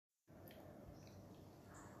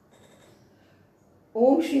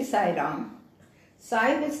ओम श्री साई राम।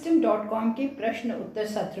 साईविस्डम.com के प्रश्न उत्तर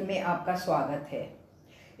सत्र में आपका स्वागत है।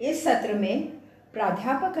 इस सत्र में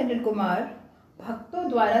प्राध्यापक अनिल कुमार भक्तों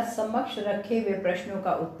द्वारा समक्ष रखे हुए प्रश्नों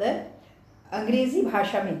का उत्तर अंग्रेजी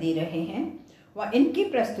भाषा में दे रहे हैं व इनकी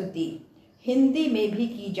प्रस्तुति हिंदी में भी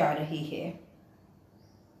की जा रही है।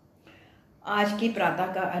 आज की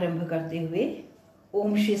प्रातः का आरंभ करते हुए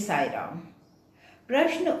ओम श्री साई राम।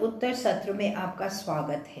 प्रश्न उत्तर सत्र में आपका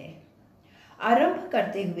स्वागत है। आरंभ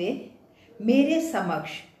करते हुए मेरे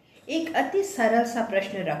समक्ष एक अति सरल सा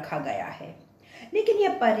प्रश्न रखा गया है, लेकिन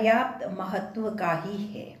यह पर्याप्त महत्व का ही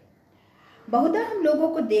है। बहुधा हम लोगों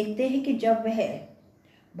को देखते हैं कि जब वह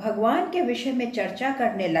भगवान के विषय में चर्चा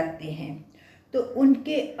करने लगते हैं तो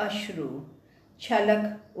उनके अश्रु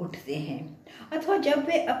छलक उठते हैं, अथवा जब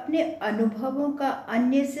वे अपने अनुभवों का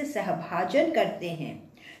अन्य से सहभाजन करते हैं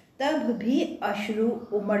तब भी अश्रु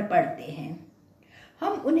उमड़ पड़ते हैं।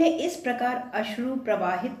 हम उन्हें इस प्रकार अश्रु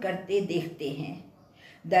प्रवाहित करते देखते हैं।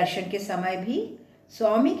 दर्शन के समय भी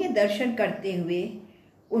स्वामी के दर्शन करते हुए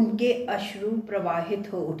उनके अश्रु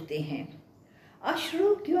प्रवाहित हो उठते हैं।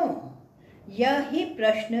 अश्रु क्यों? यह ही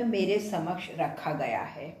प्रश्न मेरे समक्ष रखा गया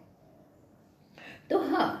है। तो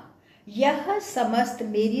हाँ, यह समस्त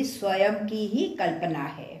मेरी स्वयं की ही कल्पना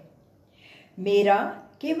है, मेरा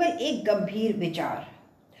केवल एक गंभीर विचार।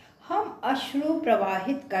 हम अश्रु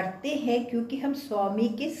प्रवाहित करते हैं क्योंकि हम स्वामी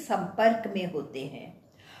के संपर्क में होते हैं,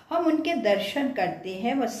 हम उनके दर्शन करते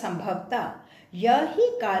हैं व संभवतः यही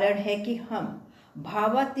कारण है कि हम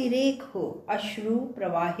भावातिरेक हो अश्रु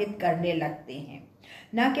प्रवाहित करने लगते हैं।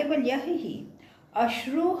 न केवल यही,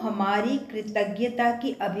 अश्रु हमारी कृतज्ञता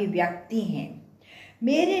की अभिव्यक्ति हैं।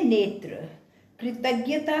 मेरे नेत्र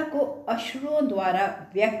कृतज्ञता को अश्रुओं द्वारा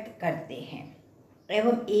व्यक्त करते हैं।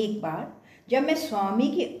 एवं एक बार जब मैं स्वामी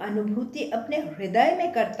की अनुभूति अपने हृदय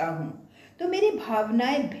में करता हूँ तो मेरी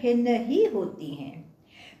भावनाएं भिन्न ही होती हैं।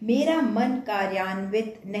 मेरा मन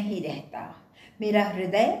कार्यान्वित नहीं रहता, मेरा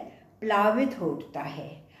हृदय प्लावित हो उठता है,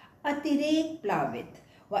 अतिरेक प्लावित,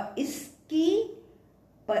 व इसकी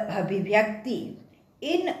अभिव्यक्ति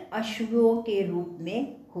इन अश्रुओं के रूप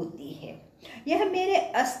में होती है। यह मेरे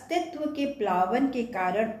अस्तित्व के प्लावन के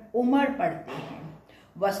कारण उमड़ पड़ते हैं।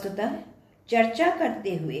 वस्तुतः चर्चा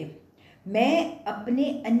करते हुए मैं अपने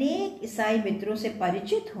अनेक ईसाई मित्रों से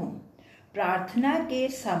परिचित हूँ, प्रार्थना के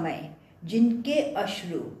समय जिनके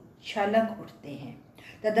अश्रु छलक उठते हैं।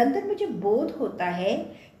 तदंतर मुझे बोध होता है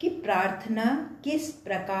कि प्रार्थना किस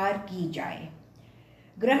प्रकार की जाए,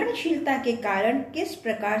 ग्रहणशीलता के कारण किस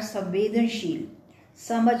प्रकार संवेदनशील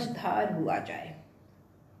समझदार हुआ जाए।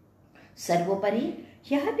 सर्वोपरि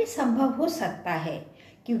यह भी संभव हो सकता है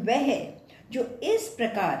कि वह जो इस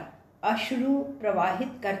प्रकार अश्रु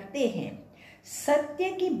प्रवाहित करते हैं सत्य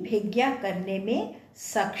की भिज्ञा करने में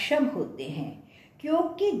सक्षम होते हैं,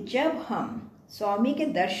 क्योंकि जब हम स्वामी के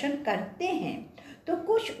दर्शन करते हैं तो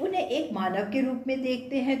कुछ उन्हें एक मानव के रूप में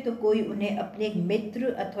देखते हैं, तो कोई उन्हें अपने एक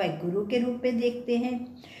मित्र अथवा एक गुरु के रूप में देखते हैं।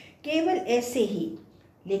 केवल ऐसे ही,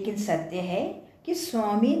 लेकिन सत्य है कि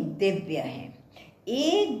स्वामी दिव्य हैं।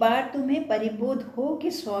 एक बार तुम्हें परिबोध हो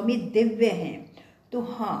कि स्वामी दिव्य हैं तो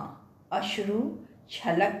हाँ, अश्रु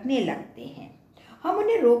छलकने लगते हैं। हम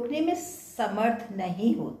उन्हें रोकने में समर्थ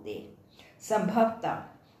नहीं होते। संभवतः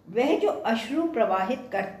वह जो अश्रु प्रवाहित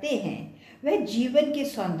करते हैं वह जीवन के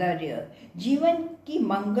सौंदर्य, जीवन की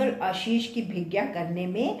मंगल आशीष की भिज्ञा करने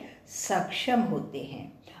में सक्षम होते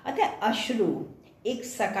हैं। अतः अश्रु एक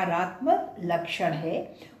सकारात्मक लक्षण है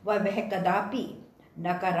व वह कदापि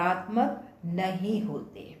नकारात्मक नहीं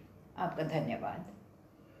होते। आपका धन्यवाद।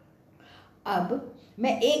 अब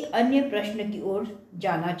मैं एक अन्य प्रश्न की ओर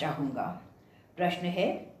जाना चाहूँगा। प्रश्न है,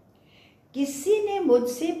 किसी ने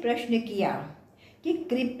मुझसे प्रश्न किया कि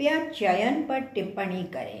कृपया चयन पर टिप्पणी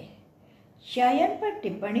करें। चयन पर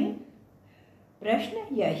टिप्पणी? प्रश्न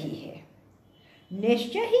यही है।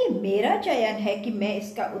 निश्चय ही मेरा चयन है कि मैं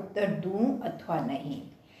इसका उत्तर दूं अथवा नहीं,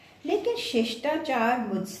 लेकिन शिष्टाचार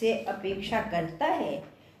मुझसे अपेक्षा करता है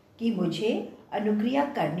कि मुझे अनुक्रिया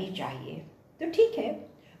करनी चाहिए। तो ठीक है,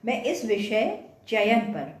 मैं इस विषय चयन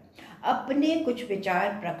पर अपने कुछ विचार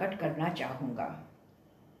प्रकट करना चाहूँगा।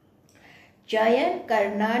 चयन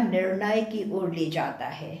करना निर्णय की ओर ले जाता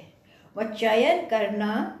है, वह चयन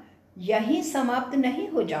करना यही समाप्त नहीं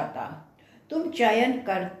हो जाता। तुम चयन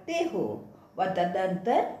करते हो व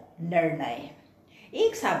तदंतर निर्णय।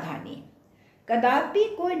 एक सावधानी, कदापि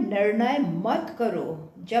कोई निर्णय मत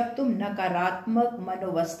करो जब तुम नकारात्मक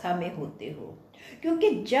मनोवस्था में होते हो, क्योंकि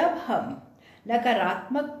जब हम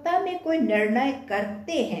नकारात्मकता में कोई निर्णय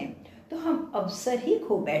करते हैं तो हम अवसर ही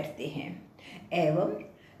खो बैठते हैं, एवं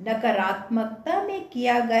नकारात्मकता में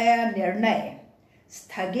किया गया निर्णय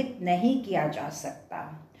स्थगित नहीं किया जा सकता।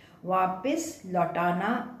 वापस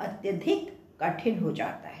लौटाना अत्यधिक कठिन हो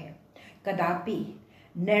जाता है। कदापि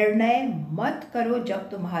निर्णय मत करो जब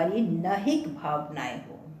तुम्हारी नैहिक भावनाएं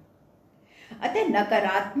हो। अतः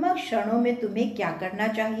नकारात्मक क्षणों में तुम्हें क्या करना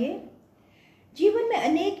चाहिए? जीवन में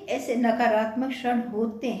अनेक ऐसे नकारात्मक क्षण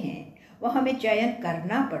होते हैं, वह हमें चयन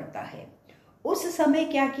करना पड़ता है। उस समय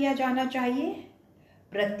क्या किया जाना चाहिए?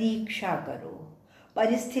 प्रतीक्षा करो,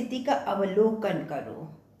 परिस्थिति का अवलोकन करो।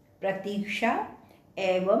 प्रतीक्षा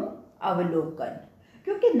एवं अवलोकन,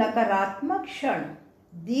 क्योंकि नकारात्मक क्षण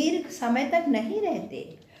दीर्घ समय तक नहीं रहते।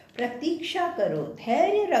 प्रतीक्षा करो,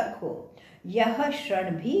 धैर्य रखो, यह क्षण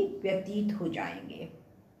भी व्यतीत हो जाएंगे।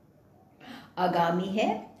 आगामी है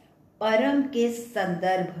परम के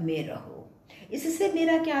संदर्भ में रहो। इससे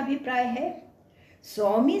मेरा क्या अभिप्राय है?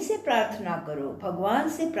 स्वामी से प्रार्थना करो, भगवान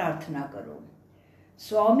से प्रार्थना करो,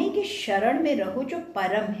 स्वामी के शरण में रहो जो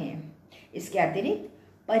परम है। इसके अतिरिक्त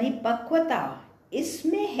परिपक्वता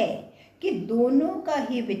इसमें है कि दोनों का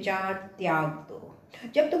ही विचार त्याग दो।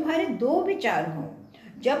 जब तुम्हारे दो विचार हों,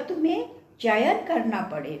 जब तुम्हें चयन करना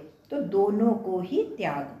पड़े, तो दोनों को ही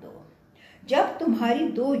त्याग दो। जब तुम्हारी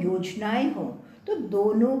दो योजनाएं हों, तो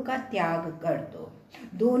दोनों का त्याग कर दो।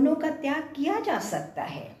 दोनों का त्याग किया जा सकता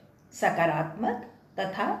है, सकारात्मक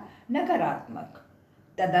तथा नकारात्मक।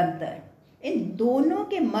 तदंतर इन दोनों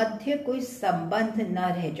के मध्य कोई संबंध न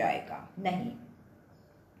रह जाएगा। नहीं,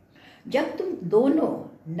 जब तुम दोनों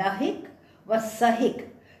नैहिक व सहिक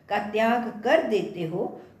का त्याग कर देते हो,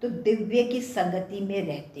 तो दिव्य की संगति में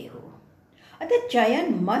रहते हो। अतः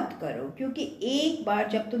चयन मत करो, क्योंकि एक बार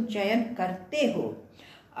जब तुम चयन करते हो,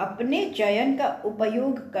 अपने चयन का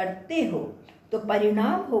उपयोग करते हो, तो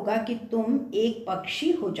परिणाम होगा कि तुम एक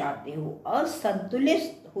पक्षी हो जाते हो,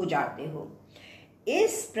 असंतुलित हो जाते हो।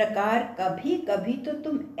 इस प्रकार कभी कभी तो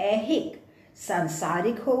तुम ऐहिक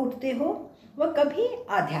सांसारिक हो उठते हो व कभी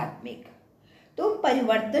आध्यात्मिक। तुम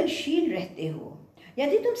परिवर्तनशील रहते हो।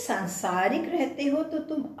 यदि तुम सांसारिक रहते हो तो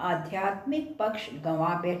तुम आध्यात्मिक पक्ष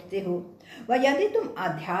गंवा बैठते हो, व यदि तुम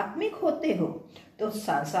आध्यात्मिक होते हो तो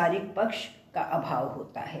सांसारिक पक्ष का अभाव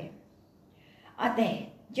होता है। अतः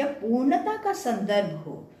जब पूर्णता का संदर्भ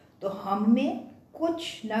हो, तो हम में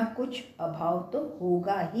कुछ न कुछ अभाव तो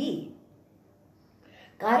होगा ही।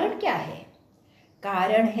 कारण क्या है?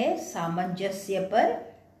 कारण है सामंजस्य पर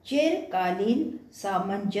चिरकालीन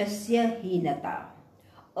सामंजस्यहीनता,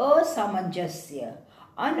 असामंजस्य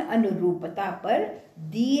अनुरूपता पर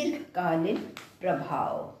दीर्घकालीन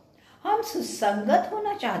प्रभाव। हम सुसंगत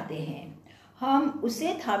होना चाहते हैं, हम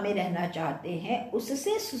उसे थामे रहना चाहते हैं,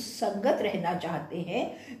 उससे सुसंगत रहना चाहते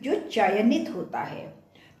हैं जो चयनित होता है।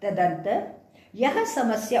 तदंतर यह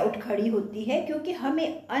समस्या उठ खड़ी होती है, क्योंकि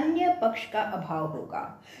हमें अन्य पक्ष का अभाव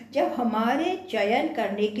होगा। जब हमारे चयन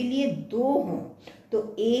करने के लिए दो हों,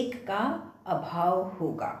 तो एक का अभाव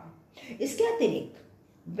होगा। इसके अतिरिक्त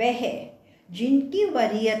वह जिनकी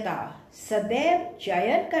वरीयता सदैव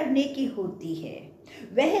चयन करने की होती है,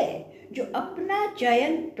 वह जो अपना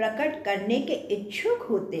चयन प्रकट करने के इच्छुक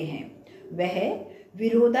होते हैं, वह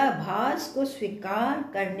विरोधाभास को स्वीकार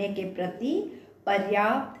करने के प्रति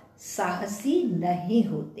पर्याप्त साहसी नहीं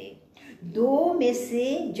होते। दो में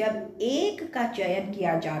से जब एक का चयन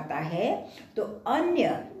किया जाता है, तो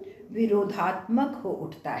अन्य विरोधात्मक हो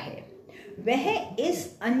उठता है। वह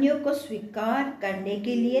इस अन्य को स्वीकार करने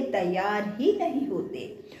के लिए तैयार ही नहीं होते।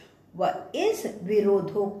 वह इस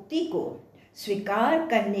विरोधोक्ति को स्वीकार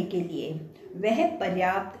करने के लिए वह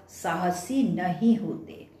पर्याप्त साहसी नहीं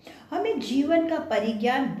होते। हमें जीवन का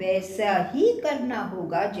परिज्ञान वैसा ही करना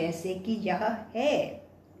होगा जैसे कि यह है।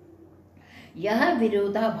 यह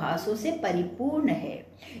विरोधाभासों से परिपूर्ण है।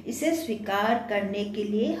 इसे स्वीकार करने के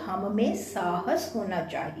लिए हम में साहस होना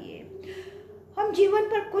चाहिए। हम जीवन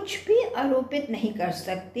पर कुछ भी आरोपित नहीं कर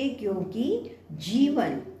सकते, क्योंकि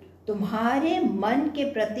जीवन तुम्हारे मन के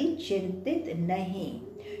प्रति चिंतित नहीं।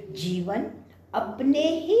 जीवन अपने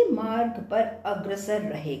ही मार्ग पर अग्रसर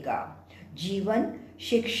रहेगा। जीवन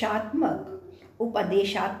शिक्षात्मक,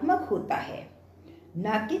 उपदेशात्मक होता है,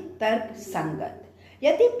 न कि तर्क संगत।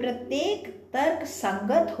 यदि प्रत्येक तर्क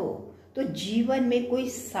संगत हो, तो जीवन में कोई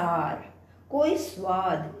सार, कोई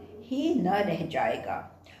स्वाद ही न रह जाएगा।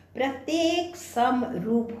 प्रत्येक सम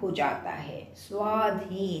रूप हो जाता है,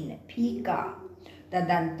 स्वादहीन, फीका।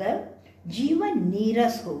 तदंतर जीवन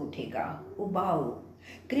नीरस हो उठेगा, उबाऊ।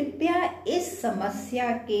 कृपया इस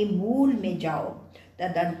समस्या के मूल में जाओ।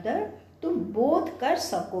 तदंतर तुम बोध कर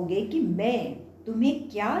सकोगे कि मैं तुम्हें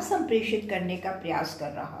क्या संप्रेषित करने का प्रयास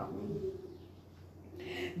कर रहा हूँ।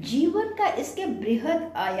 जीवन का इसके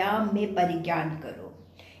बृहद आयाम में परिज्ञान करो।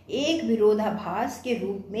 एक विरोधाभास के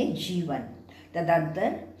रूप में जीवन।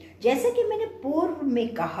 तदंतर जैसे कि मैंने पूर्व में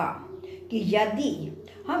कहा कि यदि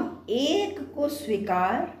हम एक को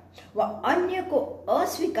स्वीकार व अन्य को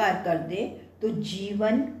अस्वीकार कर दे तो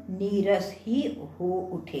जीवन नीरस ही हो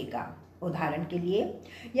उठेगा। उदाहरण के लिए,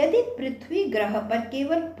 यदि पृथ्वी ग्रह पर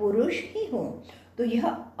केवल पुरुष ही हो तो यह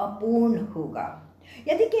अपूर्ण होगा।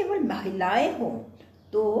 यदि केवल महिलाएं हों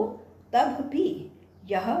तो तब भी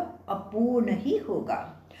यह अपूर्ण ही होगा।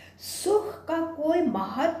 सुख का कोई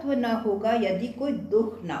महत्व न होगा यदि कोई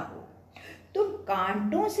दुख ना हो। तुम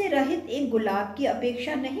कांटों से रहित एक गुलाब की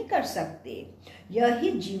अपेक्षा नहीं कर सकते। यह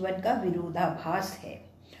ही जीवन का विरोधाभास है।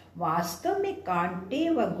 वास्तव में कांटे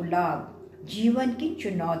व गुलाब जीवन की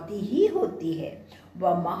चुनौती ही होती है।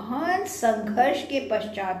 वह महान संघर्ष के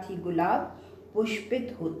पश्चात ही गुलाब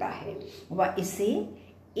पुष्पित होता है। वह इसे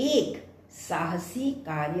एक साहसी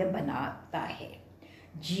कार्य बनाता है।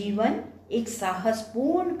 जीवन एक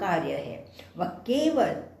साहसपूर्ण कार्य है। वह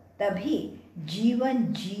केवल तभी जीवन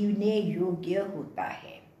जीने योग्य होता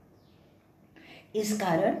है। इस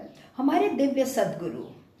कारण हमारे दिव्य सद्गुरु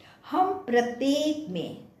हम प्रत्येक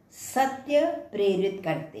में सत्य प्रेरित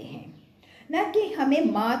करते हैं, न कि हमें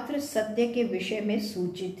मात्र सत्य के विषय में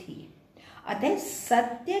सूचित ही। अतः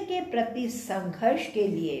सत्य के प्रति संघर्ष के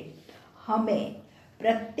लिए हमें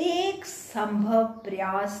प्रत्येक संभव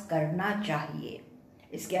प्रयास करना चाहिए।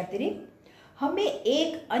 इसके अतिरिक्त हमें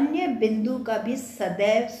एक अन्य बिंदु का भी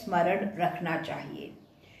सदैव स्मरण रखना चाहिए।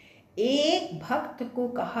 एक भक्त को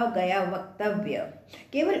कहा गया वक्तव्य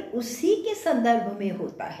केवल उसी के संदर्भ में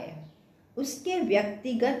होता है। उसके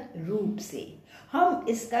व्यक्तिगत रूप से हम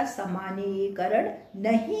इसका सामान्यीकरण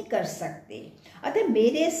नहीं कर सकते। अतः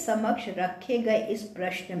मेरे समक्ष रखे गए इस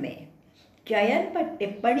प्रश्न में चयन पर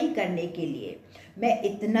टिप्पणी करने के लिए मैं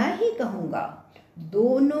इतना ही कहूँगा,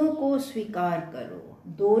 दोनों को स्वीकार करो।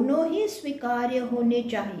 दोनों ही स्वीकार्य होने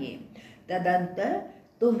चाहिए, तदंतर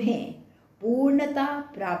तुम्हें पूर्णता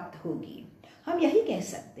प्राप्त होगी। हम यही कह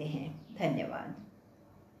सकते हैं। धन्यवाद।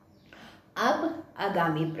 अब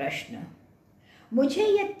आगामी प्रश्न। मुझे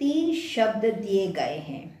ये 3 शब्द दिए गए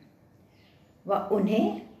हैं व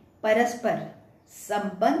उन्हें परस्पर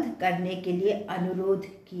संबंध करने के लिए अनुरोध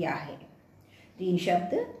किया है। 3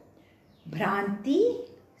 शब्द: भ्रांति,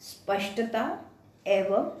 स्पष्टता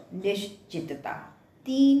एवं निश्चितता।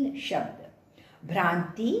 3 शब्द: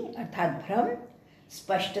 भ्रांति अर्थात भ्रम,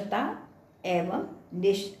 स्पष्टता एवं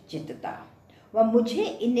निश्चितता। व मुझे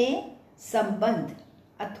इन्हें संबंध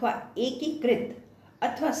अथवा एकीकृत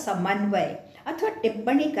अथवा समन्वय अथवा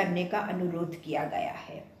टिप्पणी करने का अनुरोध किया गया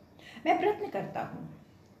है। मैं प्रयत्न करता हूँ।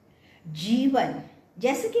 जीवन,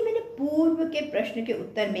 जैसे कि मैंने पूर्व के प्रश्न के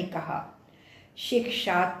उत्तर में कहा,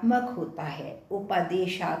 शिक्षात्मक होता है,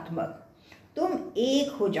 उपदेशात्मक। तुम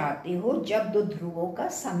एक हो जाते हो जब 2 ध्रुवों का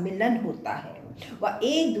सम्मिलन होता है। वह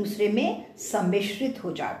एक दूसरे में सम्मिश्रित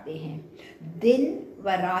हो जाते हैं। दिन व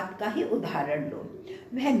रात का ही उदाहरण लो,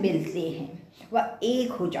 वह मिलते हैं, वह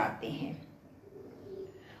एक हो जाते हैं।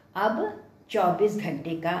 अब 24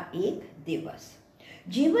 घंटे का एक दिवस।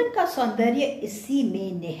 जीवन का सौंदर्य इसी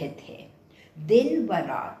में निहित है। दिन व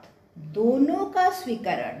रात दोनों का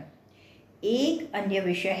स्वीकरण। एक अन्य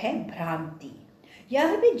विषय है भ्रांति।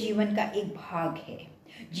 यह भी जीवन का एक भाग है।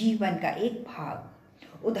 जीवन का एक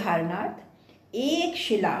भाग। उदाहरणार्थ, एक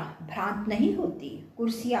शिला भ्रांत नहीं होती।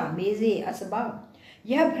 कुर्सियाँ, मेज़ें, असबाब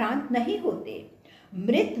यह भ्रांत नहीं होते।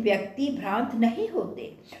 मृत व्यक्ति भ्रांत नहीं होते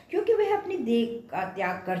क्योंकि वे अपनी देह का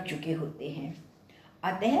त्याग कर चुके होते हैं।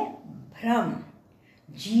 अतः भ्रम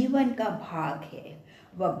जीवन का भाग है।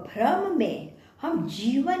 वह भ्रम में हम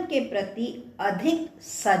जीवन के प्रति अधिक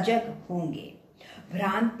सजग होंगे।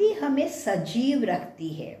 भ्रांति हमें सजीव रखती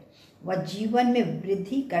है। वह जीवन में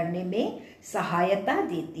वृद्धि करने में सहायता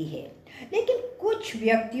देती है। लेकिन कुछ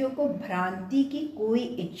व्यक्तियों को भ्रांति की कोई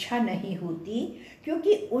इच्छा नहीं होती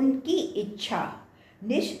क्योंकि उनकी इच्छा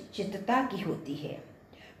निश्चितता की होती है।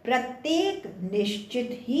 प्रत्येक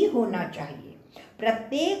निश्चित ही होना चाहिए।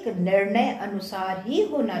 प्रत्येक निर्णय अनुसार ही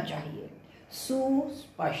होना चाहिए।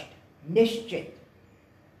 सुस्पष्ट, निश्चित,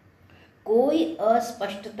 कोई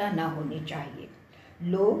अस्पष्टता ना होनी चाहिए।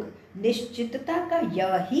 लोग निश्चितता का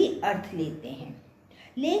यह ही अर्थ लेते हैं,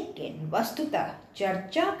 लेकिन वस्तुतः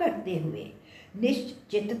चर्चा करते हुए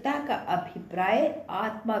निश्चितता का अभिप्राय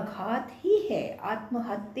आत्मघात ही है,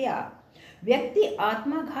 आत्महत्या। व्यक्ति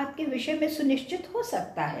आत्मघात के विषय में सुनिश्चित हो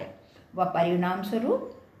सकता है, व परिणाम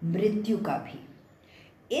स्वरूप मृत्यु का भी।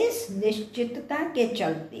 इस निश्चितता के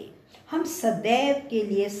चलते हम सदैव के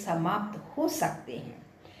लिए समाप्त हो सकते हैं।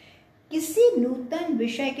 किसी नूतन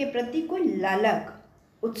विषय के प्रति कोई ललक,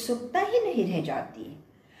 उत्सुकता ही नहीं रह जाती।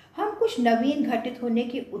 हम कुछ नवीन घटित होने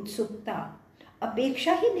की उत्सुकता,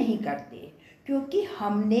 अपेक्षा ही नहीं करते क्योंकि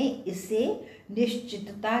हमने इसे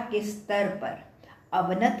निश्चितता के स्तर पर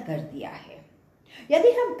अवनत कर दिया है।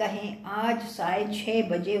 यदि हम कहें आज साढ़े 6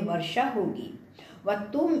 बजे वर्षा होगी व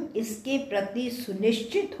तुम इसके प्रति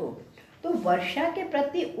सुनिश्चित हो, तो वर्षा के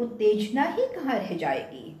प्रति उत्तेजना ही कहाँ रह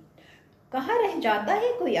जाएगी, कहाँ रह जाता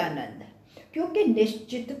है कोई आनंद, क्योंकि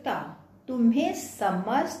निश्चितता तुम्हें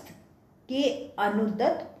समस्त के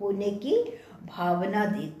अनुदत होने की भावना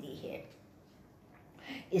देती है।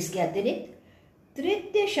 इसके अतिरिक्त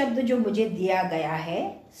तृतीय शब्द जो मुझे दिया गया है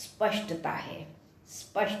स्पष्टता है।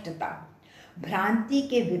 स्पष्टता भ्रांति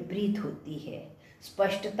के विपरीत होती है,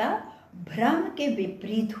 स्पष्टता भ्रम के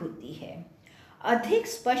विपरीत होती है। अधिक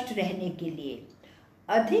स्पष्ट रहने के लिए,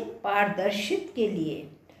 अधिक पारदर्शित के लिए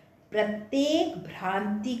प्रत्येक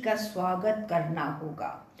भ्रांति का स्वागत करना होगा।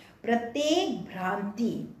 प्रत्येक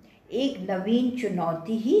भ्रांति एक नवीन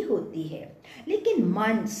चुनौती ही होती है, लेकिन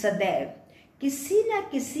मन सदैव किसी न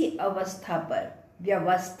किसी अवस्था पर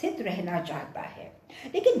व्यवस्थित रहना चाहता है।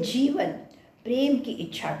 लेकिन जीवन प्रेम की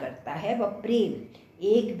इच्छा करता है, वह प्रेम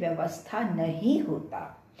एक व्यवस्था नहीं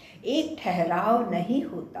होता, एक ठहराव नहीं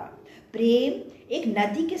होता। प्रेम एक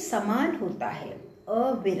नदी के समान होता है,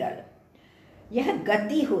 अविरल। यह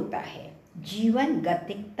गति होता है, जीवन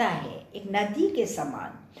गतिकता है, एक नदी के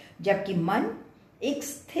समान। जबकि मन एक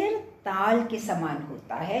स्थिर ताल के समान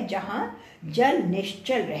होता है, जहाँ जल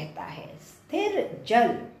निश्चल रहता है। स्थिर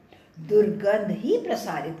जल दुर्गंध ही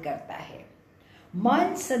प्रसारित करता है।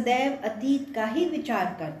 मन सदैव अतीत का ही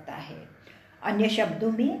विचार करता है। अन्य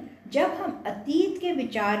शब्दों में, जब हम अतीत के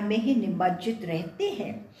विचार में ही निमज्जित रहते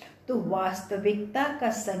हैं तो वास्तविकता का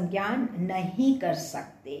संज्ञान नहीं कर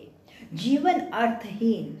सकते। जीवन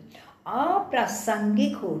अर्थहीन,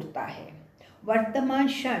 अप्रासंगिक होता है। वर्तमान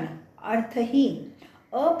क्षण अर्थहीन,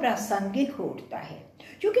 अप्रासंगिक होता है,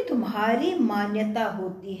 क्योंकि तुम्हारी मान्यता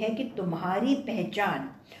होती है कि तुम्हारी पहचान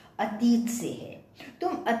अतीत से है।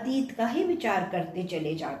 तुम अतीत का ही विचार करते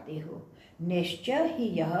चले जाते हो। निश्चय ही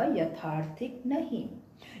यह यथार्थिक नहीं,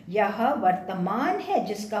 यह वर्तमान है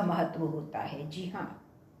जिसका महत्व होता है। जी हाँ,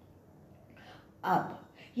 अब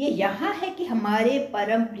ये यहाँ है कि हमारे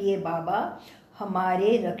परम प्रिय बाबा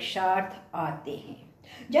हमारे रक्षार्थ आते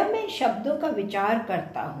हैं। जब मैं इन शब्दों का विचार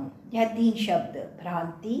करता हूँ, यह 3 शब्द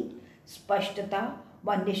भ्रांति, स्पष्टता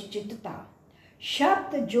व निश्चितता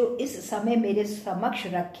शब्द जो इस समय मेरे समक्ष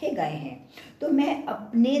रखे गए हैं, तो मैं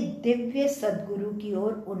अपने दिव्य सद्गुरु की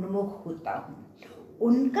ओर उन्मुख होता हूँ।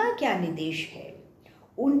 उनका क्या निर्देश है,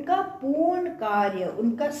 उनका पूर्ण कार्य,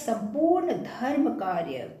 उनका संपूर्ण धर्म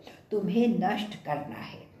कार्य तुम्हें नष्ट करना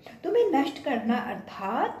है। तुम्हें नष्ट करना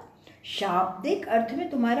अर्थात शाब्दिक अर्थ में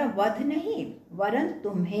तुम्हारा वध नहीं, वरन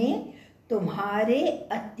तुम्हें तुम्हारे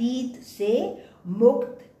अतीत से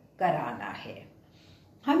मुक्त कराना है।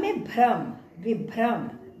 हमें भ्रम, विभ्रम,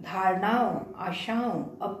 धारणाओं, आशाओं,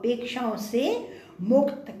 अपेक्षाओं से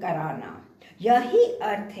मुक्त कराना, यही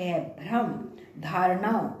अर्थ है भ्रम,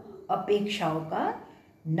 धारणाओं, अपेक्षाओं का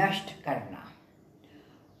नष्ट करना।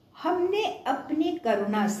 हमने अपनी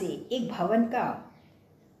करुणा से एक भवन का,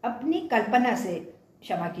 अपनी कल्पना से,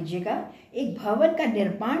 क्षमा कीजिएगा, एक भवन का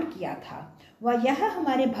निर्माण किया था, वह यह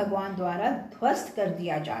हमारे भगवान द्वारा ध्वस्त कर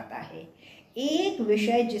दिया जाता है। एक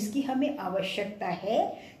विषय जिसकी हमें आवश्यकता है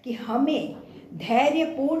कि हमें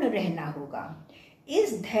धैर्यपूर्ण रहना होगा।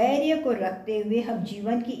 इस धैर्य को रखते हुए हम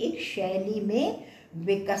जीवन की एक शैली में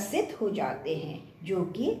विकसित हो जाते हैं, जो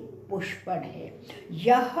कि पुष्पण है।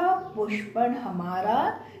 यह पुष्पण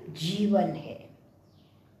हमारा जीवन है।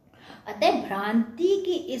 अतः भ्रांति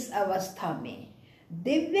की इस अवस्था में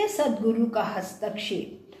दिव्य सद्गुरु का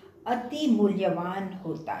हस्तक्षेप अति मूल्यवान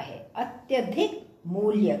होता है, अत्यधिक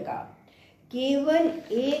मूल्य का। केवल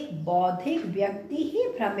एक बौद्धिक व्यक्ति ही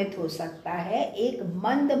भ्रमित हो सकता है, एक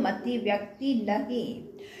मंदमती व्यक्ति नहीं,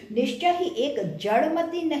 निश्चय ही एक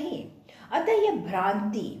जड़मती नहीं। अतः यह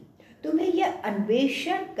भ्रांति तुम्हें यह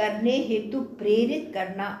अन्वेषण करने हेतु प्रेरित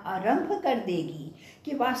करना आरंभ कर देगी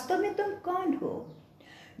कि वास्तव में तुम कौन हो।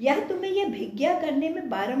 यह तुम्हें यह भिज्ञा करने में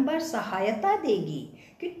बारंबार सहायता देगी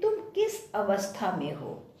कि तुम किस अवस्था में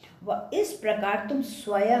हो, व इस प्रकार तुम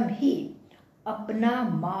स्वयं ही अपना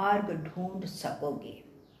मार्ग ढूंढ सकोगे,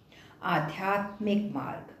 आध्यात्मिक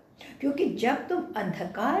मार्ग। क्योंकि जब तुम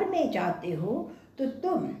अंधकार में जाते हो तो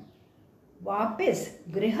तुम वापस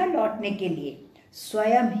गृह लौटने के लिए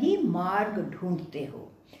स्वयं ही मार्ग ढूंढते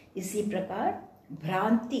हो। इसी प्रकार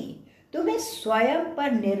भ्रांति तुम्हें स्वयं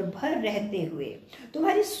पर निर्भर रहते हुए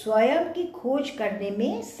तुम्हारी स्वयं की खोज करने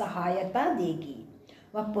में सहायता देगी।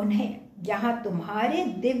 वह पुनः जहाँ तुम्हारे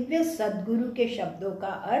दिव्य सद्गुरु के शब्दों का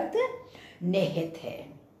अर्थ निहित है।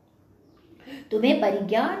 तुम्हें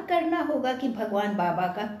परिज्ञान करना होगा कि भगवान बाबा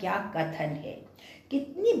का क्या कथन है,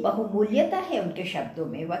 कितनी बहुमूल्यता है उनके शब्दों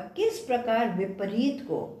में, वह किस प्रकार विपरीत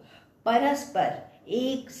को परस्पर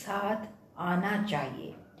एक साथ आना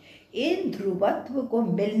चाहिए। इन ध्रुवत्व को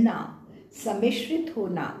मिलना, सम्मिश्रित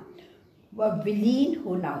होना व विलीन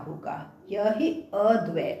होना होगा। यह ही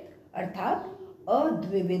अद्वैत अर्थात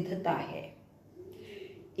अद्विविधता है।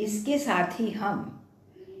 इसके साथ ही हम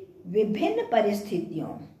विभिन्न परिस्थितियों,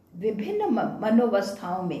 विभिन्न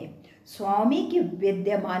मनोवस्थाओं में स्वामी की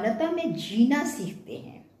विद्यमानता में जीना सीखते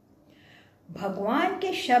हैं। भगवान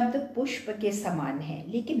के शब्द पुष्प के समान हैं,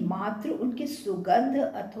 लेकिन मात्र उनकी सुगंध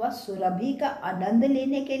अथवा सुरभि का आनंद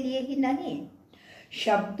लेने के लिए ही नहीं।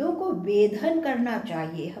 शब्दों को वेधन करना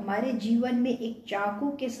चाहिए, हमारे जीवन में एक चाकू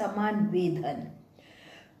के समान वेधन।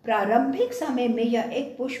 प्रारंभिक समय में यह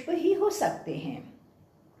एक पुष्प ही हो सकते हैं।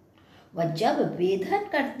 वह जब वेधन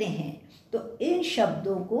करते हैं तो इन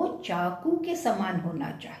शब्दों को चाकू के समान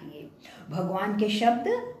होना चाहिए। भगवान के शब्द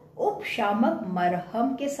उपशामक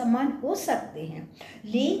मरहम के समान हो सकते हैं,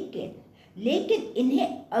 लेकिन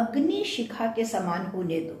इन्हें अग्नि शिखा के समान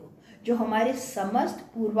होने दो, जो हमारे समस्त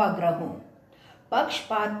पूर्वाग्रहों,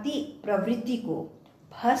 पक्षपाती प्रवृत्ति को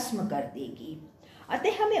भस्म कर देगी।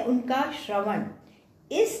 अतः हमें उनका श्रवण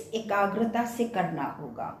इस एकाग्रता से करना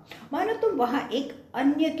होगा, मानो तुम वहां एक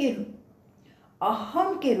अन्य के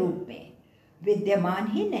अहम के रूप में विद्यमान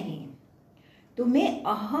ही नहीं। तुम्हें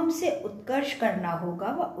अहम से उत्कर्ष करना होगा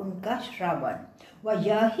व उनका श्रवण, वह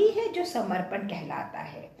यही है जो समर्पण कहलाता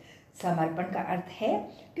है। समर्पण का अर्थ है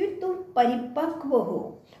कि तुम परिपक्व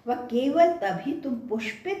हो, वह केवल तभी तुम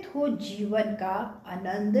पुष्पित हो जीवन का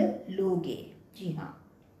आनंद लोगे। जी हाँ,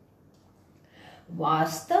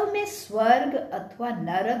 वास्तव में स्वर्ग अथवा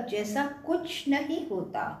नरक जैसा कुछ नहीं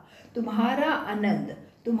होता। तुम्हारा आनंद,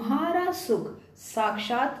 तुम्हारा सुख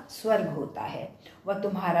साक्षात स्वर्ग होता है, वह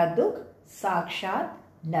तुम्हारा दुख साक्षात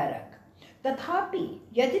नरक। तथापि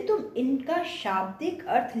यदि तुम इनका शाब्दिक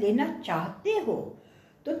अर्थ लेना चाहते हो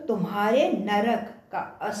तो तुम्हारे नरक का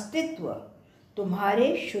अस्तित्व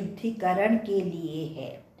तुम्हारे शुद्धिकरण के लिए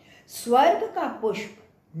है। स्वर्ग का पुष्प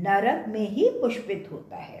नरक में ही पुष्पित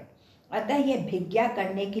होता है। अतः यह भिज्ञा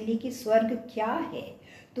करने के लिए कि स्वर्ग क्या है,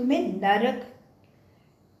 तुम्हें नरक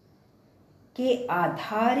के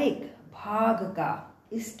आधारिक भाग का,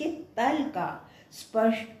 इसके तल का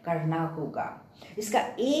स्पर्श करना होगा। इसका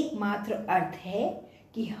एकमात्र अर्थ है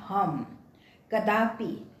कि हम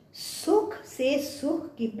कदापि सुख से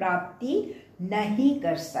सुख की प्राप्ति नहीं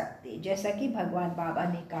कर सकते। जैसा कि भगवान बाबा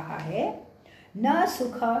ने कहा है, न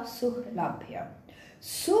सुखा सुख लाभ्यम।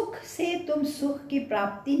 सुख से तुम सुख की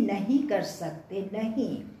प्राप्ति नहीं कर सकते,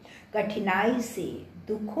 नहीं। कठिनाई से,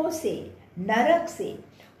 दुखों से, नरक से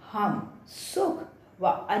हम सुख व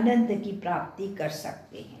आनंद की प्राप्ति कर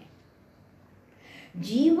सकते हैं।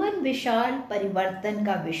 जीवन विशाल परिवर्तन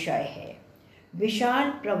का विषय है, विशाल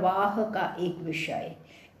प्रवाह का एक विषय।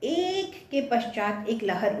 एक के पश्चात एक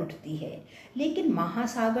लहर उठती है, लेकिन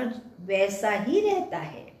महासागर वैसा ही रहता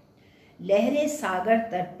है। लहरें सागर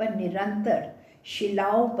तट पर निरंतर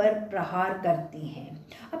शिलाओं पर प्रहार करती हैं,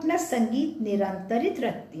 अपना संगीत निरंतरित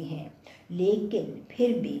रखती हैं, लेकिन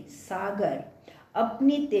फिर भी सागर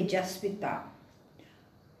अपनी तेजस्विता,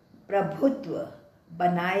 प्रभुत्व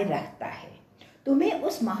बनाए रखता है। तुम्हें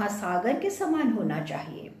उस महासागर के समान होना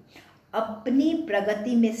चाहिए, अपनी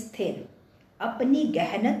प्रगति में स्थिर, अपनी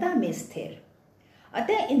गहनता में स्थिर।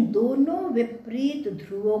 अतः इन दोनों विपरीत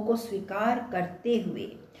ध्रुवों को स्वीकार करते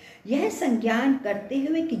हुए, यह संज्ञान करते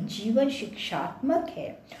हुए कि जीवन शिक्षात्मक है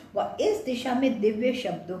व इस दिशा में दिव्य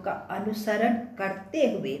शब्दों का अनुसरण करते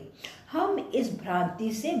हुए हम इस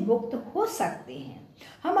भ्रांति से मुक्त हो सकते हैं।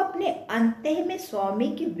 हम अपने अंतः में स्वामी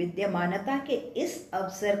की विद्यमानता के इस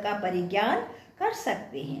अवसर का परिज्ञान कर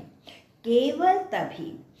सकते हैं। केवल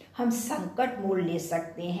तभी हम संकट मोल ले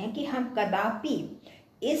सकते हैं कि हम कदापि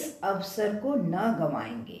इस अवसर को न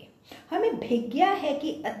गंवाएंगे। हमें भिज्ञा है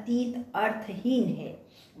कि अतीत अर्थहीन है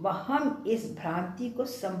व हम इस भ्रांति को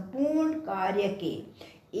संपूर्ण कार्य के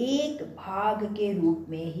एक भाग के रूप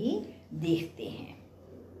में ही देखते हैं।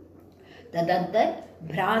 तदंतर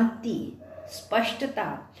भ्रांति, स्पष्टता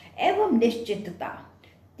एवं निश्चितता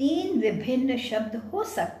तीन विभिन्न शब्द हो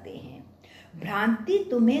सकते हैं। भ्रांति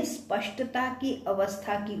तुम्हें स्पष्टता की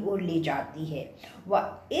अवस्था की ओर ले जाती है व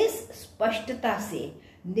इस स्पष्टता से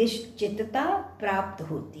निश्चितता प्राप्त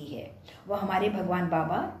होती है। वह हमारे भगवान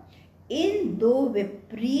बाबा इन दो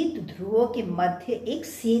विपरीत ध्रुवों के मध्य एक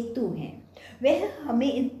सेतु हैं। वह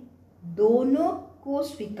हमें इन दोनों को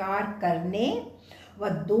स्वीकार करने व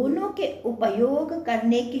दोनों के उपयोग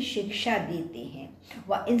करने की शिक्षा देते हैं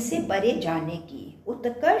व इनसे परे जाने की,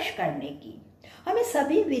 उत्कर्ष करने की। हमें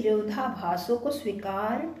सभी विरोधाभासों को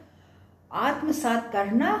स्वीकार, आत्मसात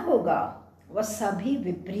करना होगा व सभी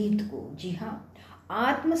विपरीत को, जी हाँ,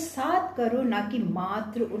 आत्मसात करो, ना कि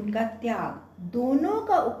मात्र उनका त्याग। दोनों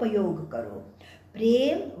का उपयोग करो।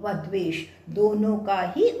 प्रेम व द्वेष दोनों का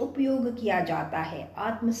ही उपयोग किया जाता है,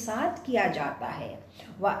 आत्मसात किया जाता है,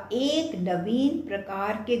 व एक नवीन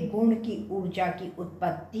प्रकार के गुण की ऊर्जा की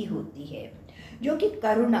उत्पत्ति होती है, जो कि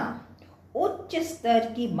करुणा उच्च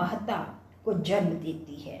स्तर की महत्ता को जन्म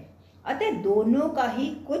देती है। अतः दोनों का ही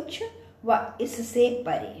कुछ व इससे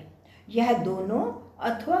परे, यह दोनों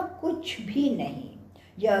अथवा कुछ भी नहीं,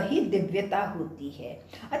 यह ही दिव्यता होती है।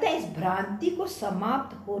 अतः इस भ्रांति को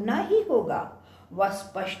समाप्त होना ही होगा व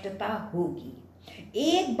स्पष्टता होगी।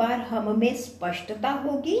 एक बार हम में स्पष्टता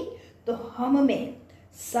होगी तो हम में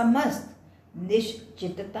समस्त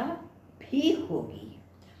निश्चितता भी होगी।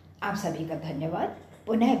 आप सभी का धन्यवाद।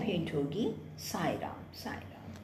 पुनः भेंट होगी। साईं राम। साईं।